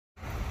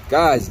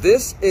Guys,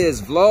 this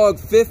is vlog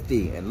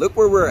 50, and look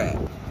where we're at.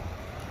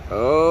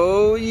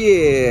 Oh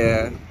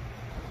yeah,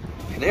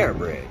 Panera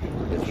Bread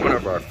is one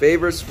of our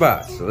favorite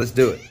spots, so let's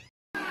do it.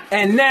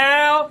 And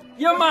now,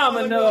 your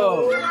mama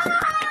knows.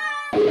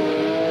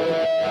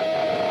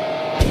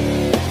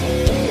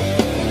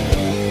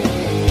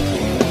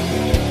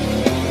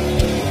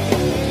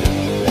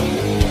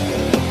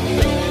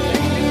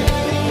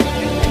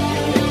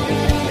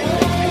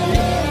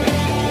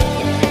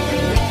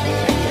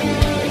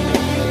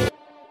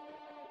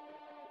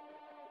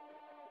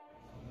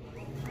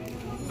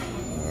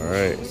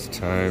 Alright, it's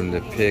time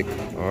to pick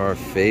our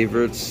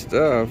favorite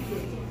stuff.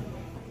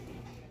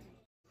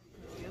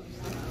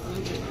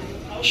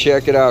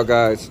 Check it out,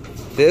 guys.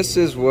 This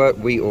is what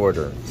we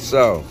order.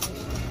 So,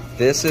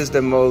 this is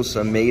the most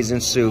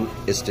amazing soup.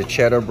 It's the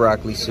cheddar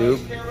broccoli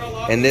soup.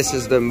 And this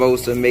is the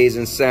most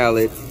amazing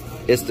salad.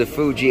 It's the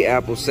Fuji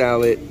apple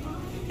salad.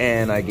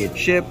 And I get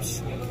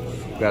chips.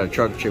 Got a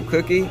chocolate chip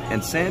cookie.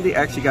 And Sandy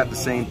actually got the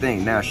same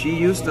thing. Now, she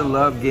used to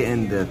love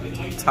getting the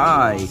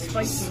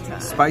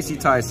spicy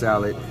Thai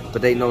salad,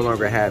 but they no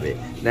longer have it.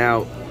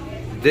 Now,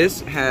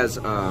 this has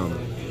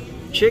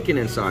chicken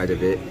inside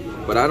of it,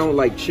 but I don't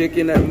like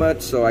chicken that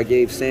much, so I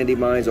gave Sandy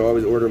mine. So I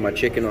always order my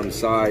chicken on the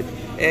side.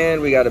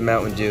 And we got a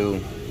Mountain Dew.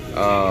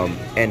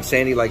 And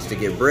Sandy likes to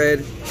get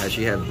bread, as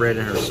she has bread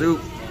in her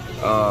soup.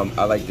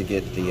 I like to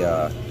get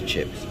the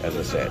chips, as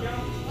I said.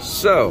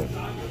 So,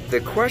 the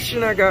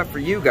question I got for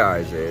you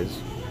guys is,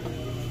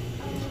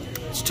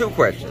 it's two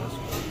questions.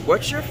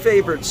 What's your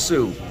favorite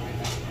soup?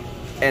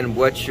 And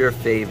what's your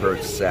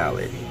favorite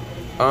salad?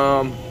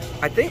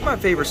 I think my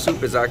favorite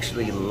soup is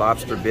actually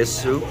lobster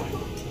bisque soup.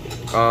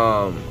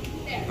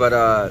 But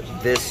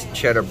this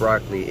cheddar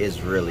broccoli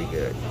is really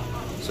good.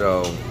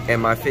 So,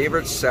 and my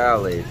favorite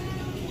salad,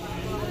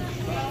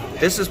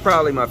 this is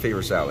probably my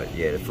favorite salad.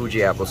 Yeah, the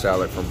Fuji apple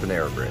salad from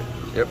Panera Bread.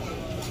 Yep.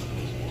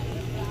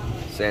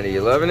 Sandy,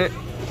 you loving it?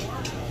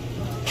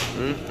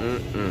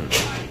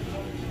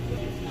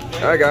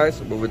 Alright guys,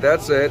 but with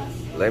that said,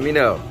 let me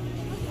know.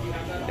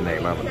 And now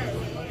your mama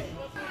knows.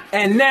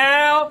 And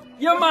now,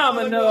 your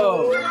mama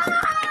knows.